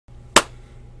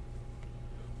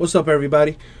What's up,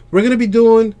 everybody? We're going to be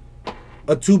doing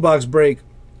a 2-box break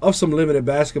of some limited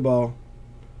basketball.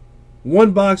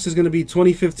 One box is going to be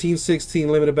 2015-16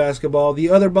 limited basketball. The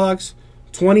other box,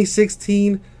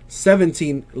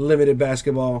 2016-17 limited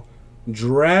basketball.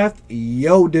 Draft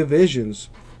yo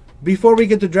divisions. Before we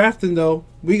get to drafting, though,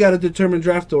 we got to determine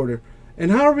draft order.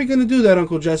 And how are we going to do that,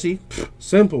 Uncle Jesse?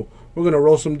 Simple. We're going to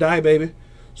roll some die, baby.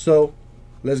 So,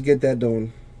 let's get that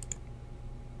done.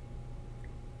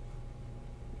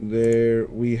 There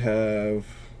we have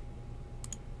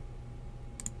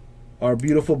our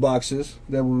beautiful boxes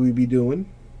that we will be doing.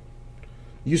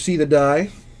 You see the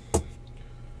die.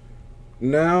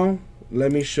 Now,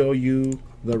 let me show you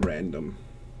the random.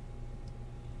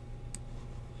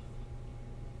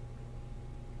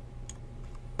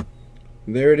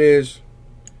 There it is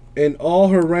in all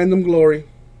her random glory.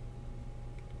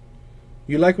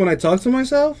 You like when I talk to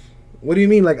myself? What do you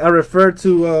mean? Like I refer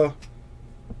to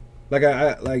like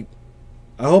I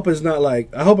hope it's not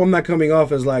like, I hope I'm not coming off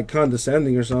as like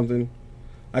condescending or something.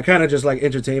 I kind of just like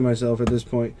entertain myself at this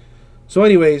point. So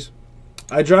anyways,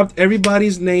 I dropped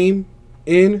everybody's name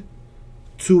in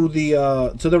to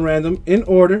the random in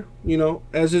order, you know,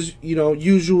 as is, you know,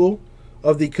 usual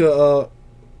of the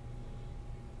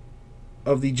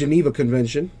Geneva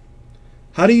Convention.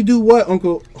 How do you do what,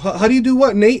 Uncle? How do you do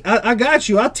what, Nate? I got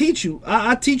you. I'll teach you.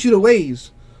 I teach you the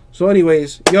ways. So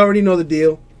anyways, you already know the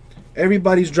deal.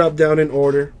 Everybody's dropped down in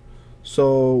order.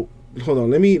 So hold on.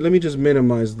 Let me just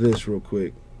minimize this real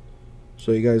quick,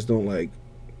 so you guys don't like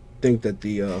think that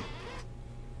the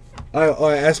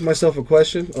I asked myself a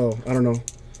question. Oh, I don't know.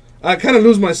 I kind of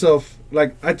lose myself.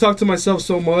 Like I talk to myself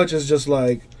so much. It's just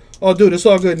like, oh, dude, it's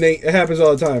all good, Nate. It happens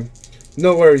all the time.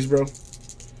 No worries, bro.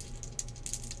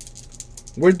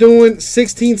 We're doing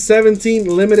 16-17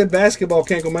 limited basketball,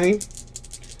 Kankelman.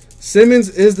 Simmons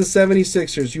is the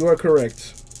 76ers. You are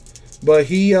correct. But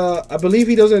he, I believe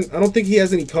he doesn't, I don't think he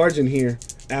has any cards in here,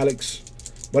 Alex.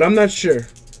 But I'm not sure.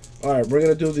 All right, we're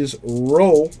going to do this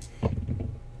roll.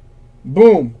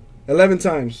 Boom. 11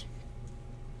 times.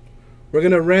 We're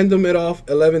going to random it off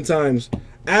 11 times.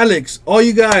 Alex, all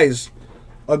you guys,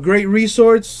 a great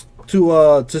resource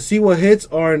to see what hits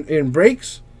are in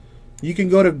breaks. You can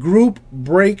go to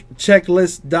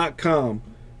groupbreakchecklist.com.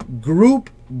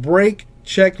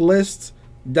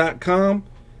 Groupbreakchecklist.com.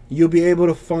 You'll be able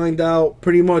to find out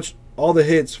pretty much all the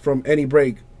hits from any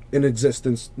break in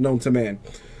existence known to man.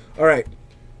 All right.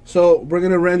 So we're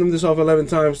going to random this off 11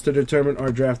 times to determine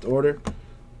our draft order.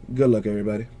 Good luck,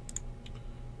 everybody.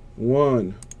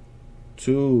 1,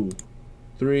 2,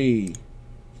 3,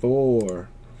 4,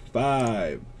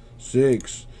 5,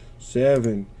 6,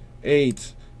 7,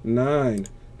 8, 9,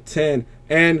 10,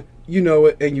 and you know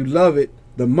it and you love it,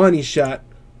 the money shot.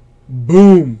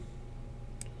 Boom.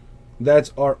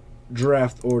 That's our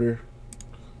draft order.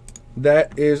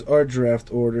 That is our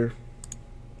draft order.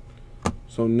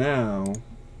 So now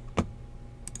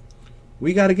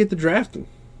we got to get the drafting.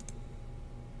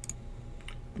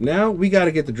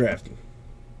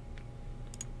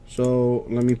 So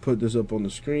let me put this up on the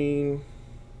screen.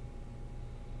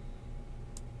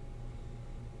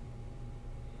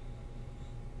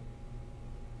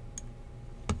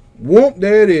 Whoop,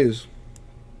 there it is.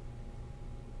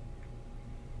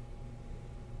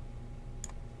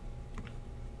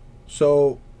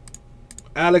 So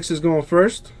Alex is going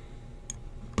first.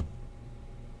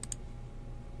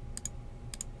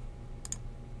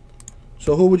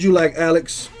 So who would you like,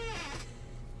 Alex?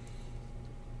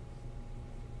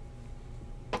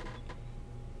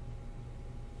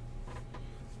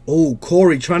 Oh,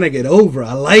 Corey trying to get over.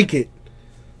 I like it.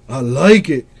 I like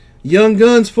it. Young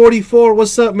Guns 44,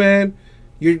 what's up, man?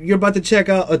 You're about to check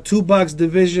out a 2-box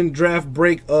division draft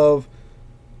break of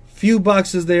few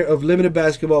boxes there of limited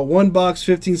basketball. One box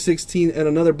 15-16 and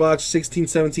another box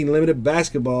 16-17 limited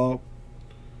basketball.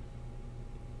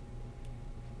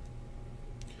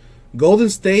 Golden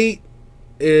State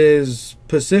is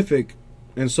Pacific,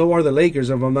 and so are the Lakers,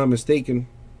 if I'm not mistaken.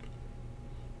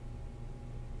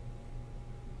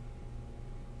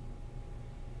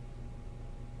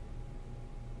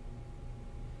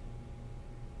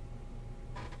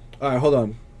 All right, hold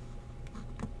on.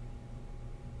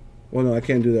 Well, no, I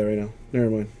can't do that right now. Never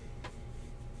mind.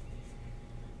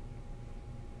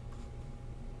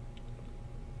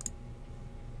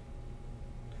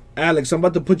 Alex, I'm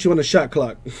about to put you on the shot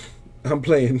clock. I'm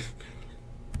playing.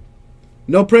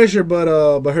 No pressure, but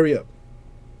hurry up.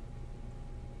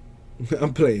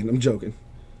 I'm playing. I'm joking.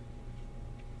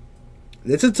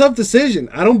 It's a tough decision.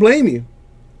 I don't blame you.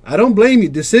 I don't blame you.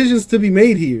 Decisions to be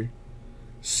made here.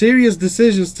 Serious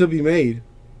decisions to be made.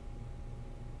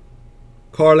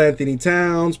 Karl Anthony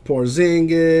Towns,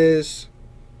 Porzingis,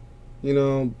 You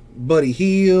know, Buddy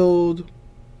Hield.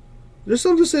 There's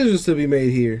some decisions to be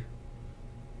made here.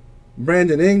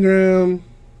 Brandon Ingram.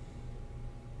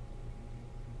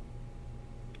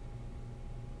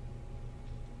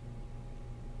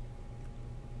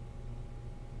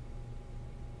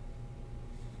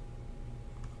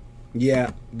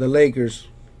 Yeah, the Lakers.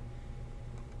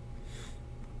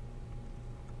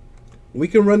 We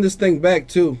can run this thing back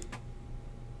too.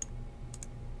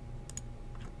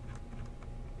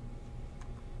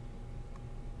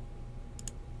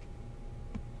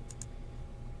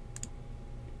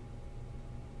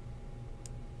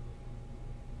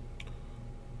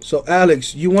 So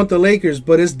Alex, you want the Lakers,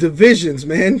 but it's divisions,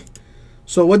 man.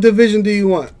 So what division do you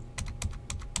want?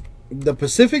 The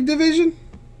Pacific Division?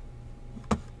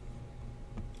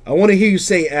 I want to hear you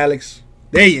say, Alex.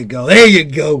 There you go. There you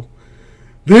go.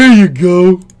 There you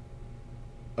go.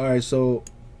 All right, so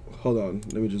hold on.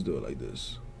 Let me just do it like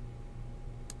this.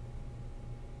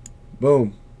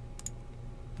 Boom.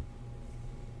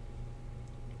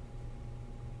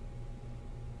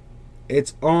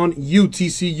 It's on you,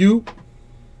 TCU.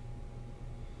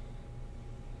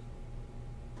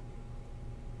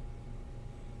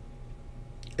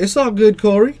 It's all good,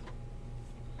 Corey.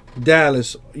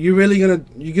 Dallas. You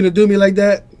gonna do me like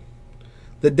that?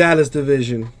 The Dallas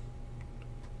division.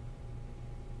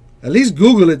 At least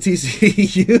Google it,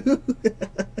 TCU.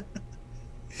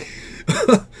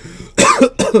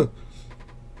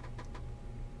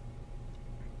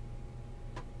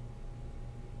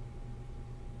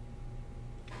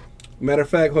 Matter of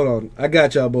fact, hold on. I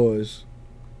got y'all boys.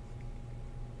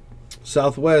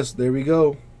 Southwest, there we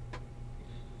go.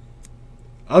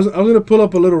 I was going to pull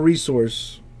up a little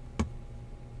resource.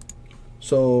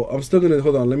 So I'm still going to,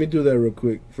 hold on, let me do that real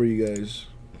quick for you guys.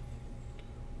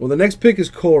 Well, the next pick is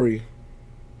Corey.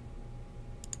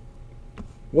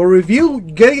 Well, review,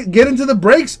 get into the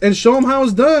breaks and show him how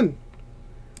it's done.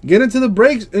 Get into the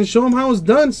breaks and show him how it's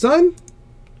done, son.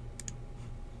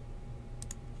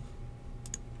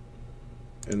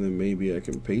 And then maybe I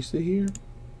can paste it here.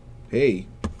 Hey.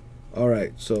 All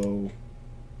right, so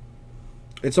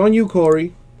it's on you,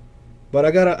 Corey. But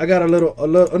I got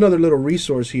another little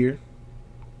resource here.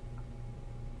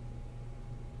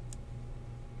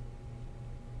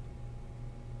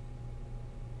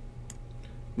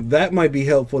 That might be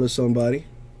helpful to somebody.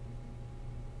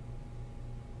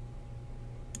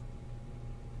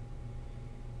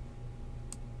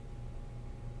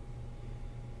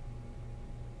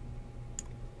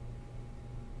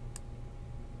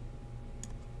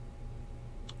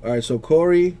 All right, so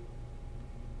Corey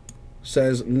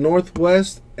says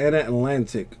Northwest and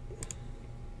Atlantic.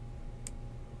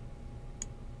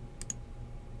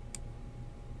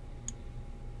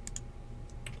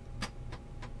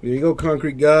 There you go,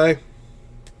 concrete guy.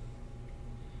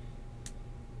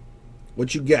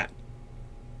 What you got?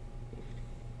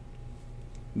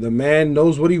 The man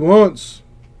knows what he wants.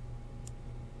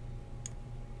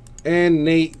 And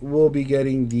Nate will be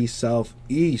getting the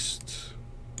Southeast.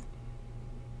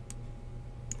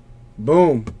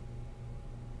 Boom.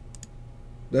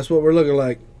 That's what we're looking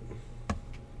like.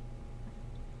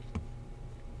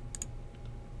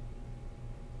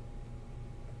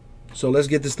 So let's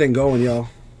get this thing going, y'all.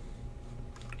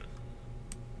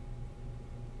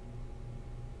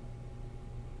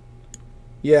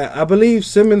 Yeah, I believe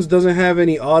Simmons doesn't have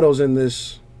any autos in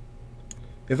this.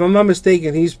 If I'm not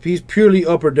mistaken, he's purely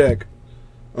upper deck.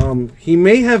 He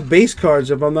may have base cards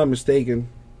if I'm not mistaken.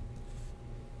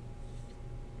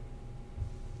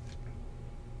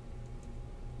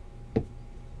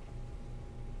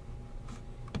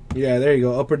 Yeah, there you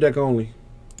go. Upper deck only.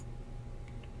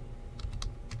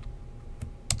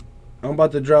 I'm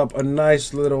about to drop a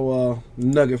nice little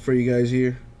nugget for you guys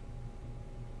here.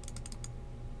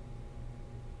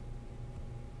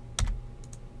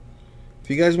 If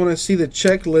you guys want to see the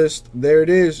checklist, there it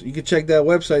is. You can check that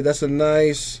website. That's a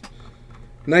nice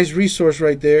resource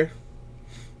right there.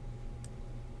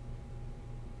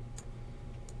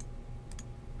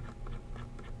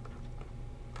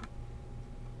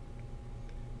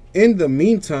 In the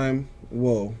meantime,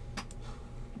 whoa.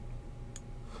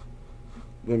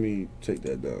 Let me take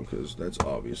that down because that's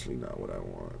obviously not what I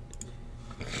want.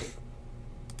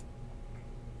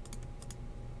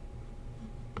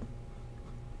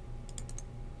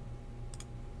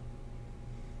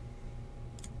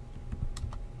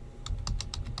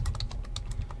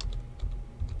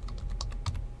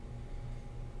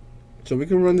 So we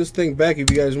can run this thing back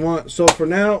if you guys want. So for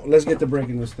now, let's get to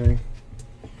breaking this thing.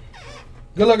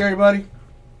 Good luck, everybody.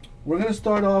 We're going to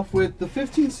start off with the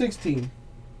 15-16.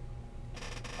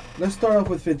 Let's start off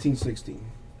with 15-16.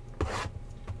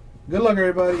 Good luck,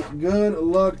 everybody. Good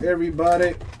luck,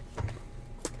 everybody.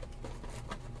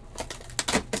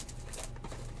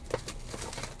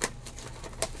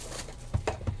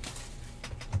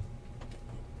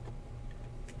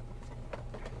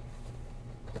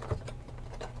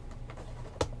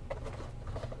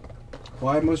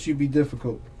 Why must you be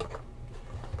difficult?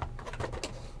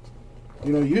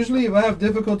 You know, usually if I have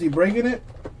difficulty breaking it,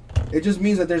 it just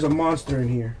means that there's a monster in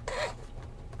here.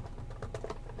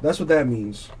 That's what that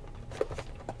means.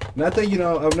 Not that, you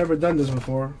know, I've never done this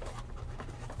before.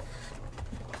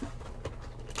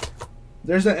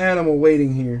 There's an animal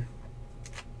waiting here.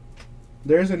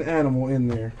 There's an animal in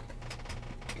there.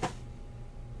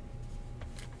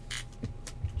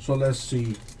 So let's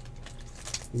see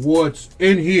what's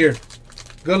in here.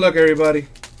 Good luck, everybody.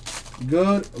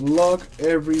 Good luck,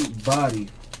 everybody.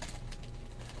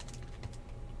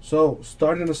 So,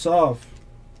 starting us off,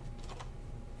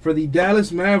 for the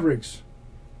Dallas Mavericks,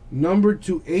 number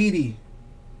 280,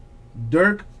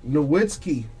 Dirk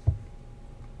Nowitzki.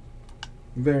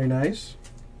 Very nice.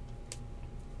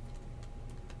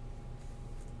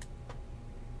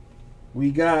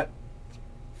 We got,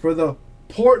 for the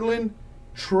Portland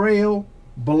Trail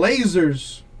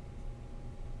Blazers,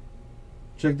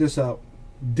 check this out,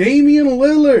 Damian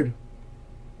Lillard,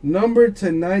 number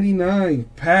 299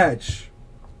 patch.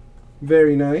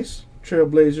 Very nice.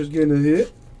 Trailblazers getting a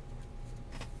hit.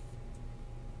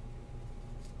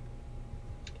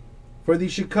 For the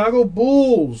Chicago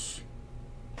Bulls,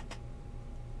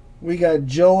 we got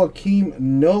Joakim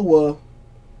Noah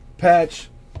patch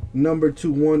number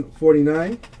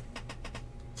 2149.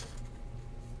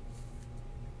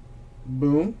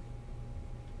 Boom.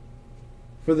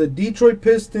 For the Detroit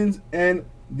Pistons and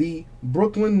the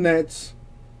Brooklyn Nets,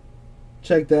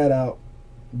 check that out.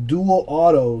 Dual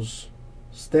autos.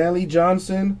 Stanley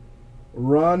Johnson,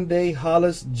 Rondé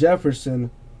Hollis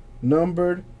Jefferson,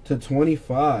 numbered to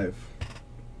 25.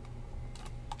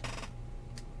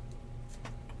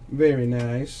 Very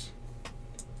nice.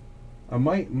 I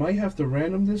might have to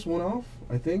random this one off,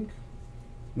 I think.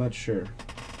 Not sure.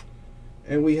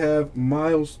 And we have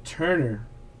Miles Turner,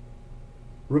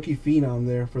 rookie phenom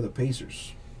there for the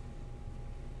Pacers.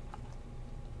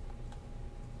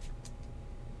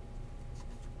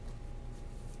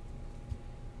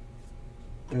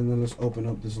 And then let's open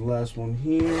up this last one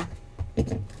here.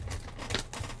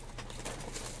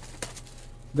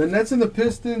 The Nets and the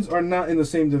Pistons are not in the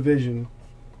same division.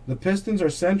 The Pistons are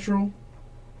Central,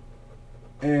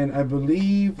 and I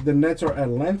believe the Nets are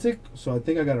Atlantic, so I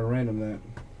think I got to random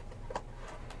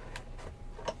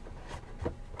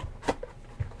that.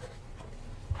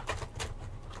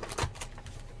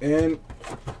 And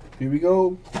here we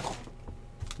go.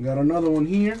 Got another one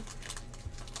here.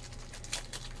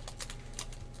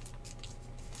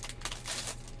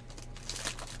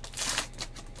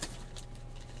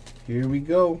 Here we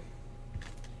go.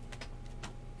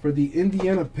 For the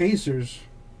Indiana Pacers,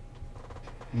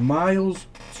 Miles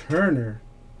Turner.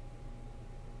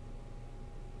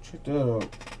 Check that out.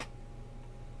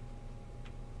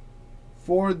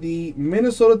 For the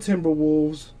Minnesota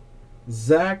Timberwolves,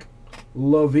 Zach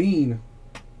LaVine.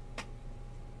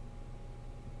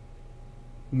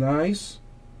 Nice.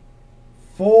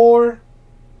 For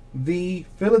the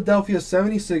Philadelphia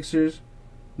 76ers,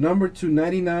 number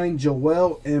 299,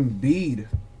 Joel Embiid.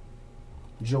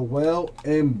 Joel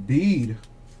Embiid.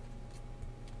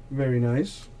 Very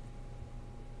nice.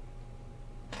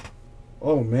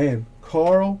 Oh, man.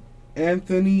 Karl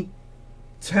Anthony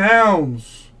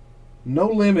Towns. No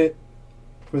limit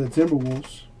for the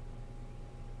Timberwolves.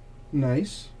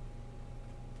 Nice.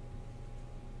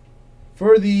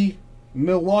 For the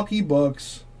Milwaukee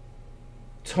Bucks,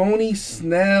 Tony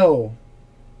Snell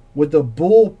with the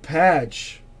bull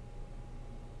patch.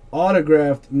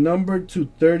 Autographed, numbered to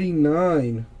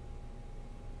 39.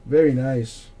 Very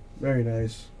nice. Very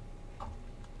nice.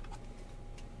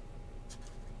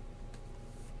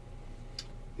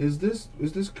 Is this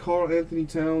Karl Anthony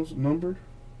Towns numbered?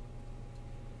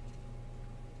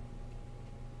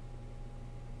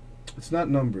 It's not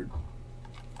numbered.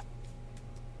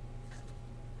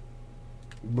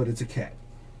 But it's a cat.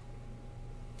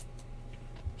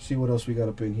 See what else we got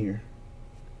up in here.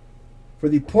 For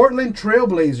the Portland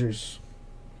Trailblazers,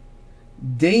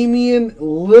 Damian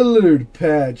Lillard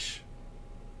patch.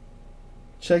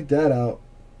 Check that out.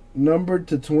 Numbered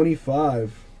to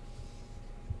 25.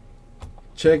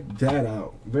 Check that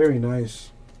out. Very nice.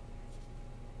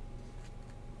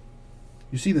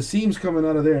 You see the seams coming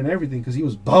out of there and everything because he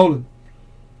was bowling.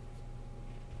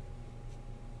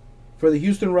 For the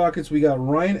Houston Rockets, we got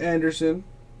Ryan Anderson.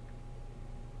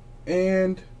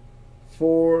 And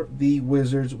for the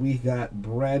Wizards, we got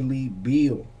Bradley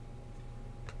Beal.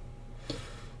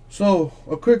 So,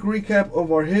 a quick recap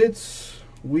of our hits.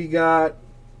 We got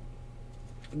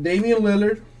Damian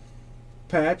Lillard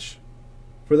patch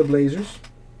for the Blazers.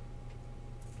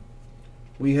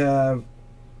 We have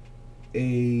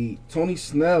a Tony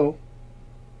Snell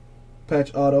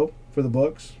patch auto for the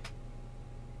Bucks.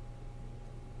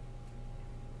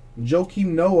 Joakim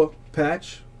Noah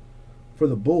patch for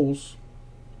the Bulls.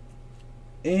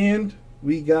 And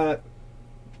we got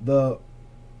the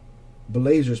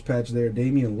Blazers patch there,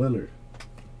 Damian Lillard.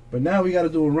 But now we got to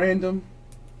do a random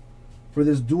for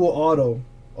this dual auto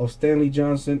of Stanley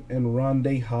Johnson and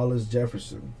Rondé Hollis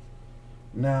Jefferson.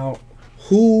 Now,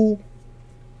 who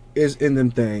is in them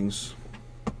things?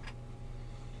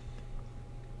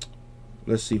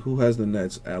 Let's see, who has the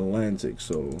Nets? Atlantic.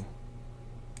 So,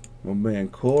 my man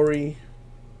Corey.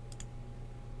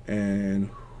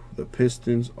 And the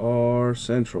Pistons are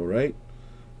Central, right?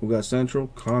 Who got Central?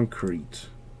 Concrete.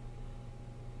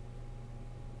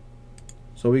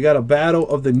 So we got a battle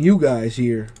of the new guys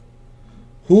here.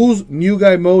 Whose new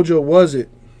guy mojo was it?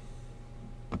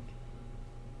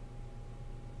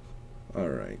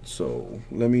 Alright, so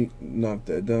let me knock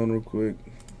that down real quick.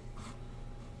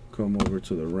 Come over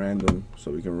to the random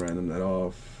so we can random that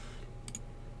off.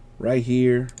 Right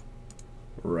here,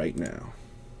 right now.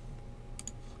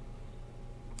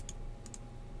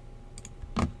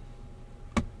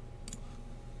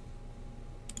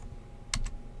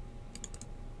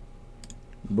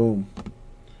 Boom.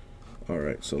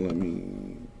 Alright, so let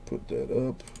me put that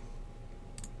up.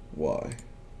 Y.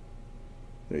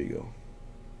 There you go.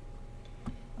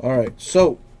 Alright,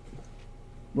 so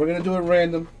we're going to do it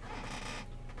random.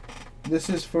 This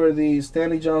is for the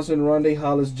Stanley Johnson, Rondé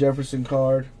Hollis Jefferson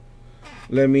card.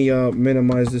 Let me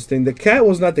minimize this thing. The cat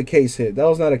was not the case hit. That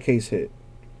was not a case hit.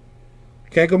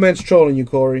 Cankoman's trolling you,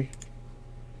 Corey.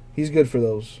 He's good for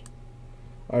those.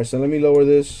 Alright, so let me lower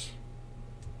this.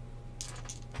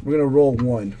 We're going to roll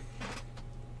 1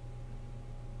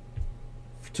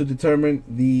 to determine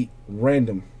the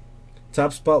random.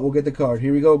 Top spot will get the card.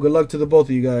 Here we go. Good luck to the both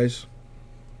of you guys.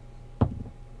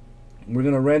 We're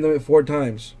going to random it 4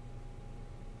 times.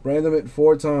 Random it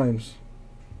 4 times.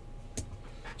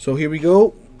 So here we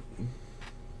go.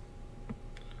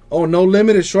 Oh, no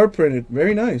limit is short printed.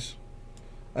 Very nice.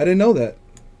 I didn't know that.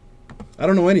 I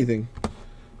don't know anything.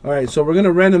 Alright, so we're going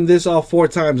to random this all 4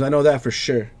 times. I know that for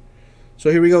sure. So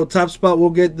here we go. Top spot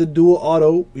will get the dual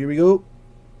auto. Here we go.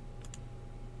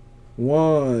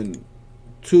 1,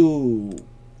 2,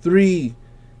 3.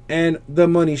 And the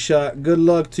money shot. Good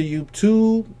luck to you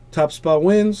 2. Top spot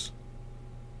wins.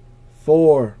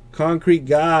 4. Concrete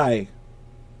guy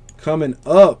coming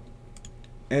up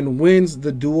and wins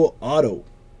the dual auto.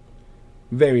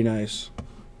 Very nice.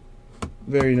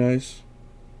 Very nice.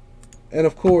 And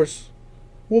of course,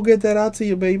 we'll get that out to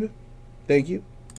you, baby. Thank you.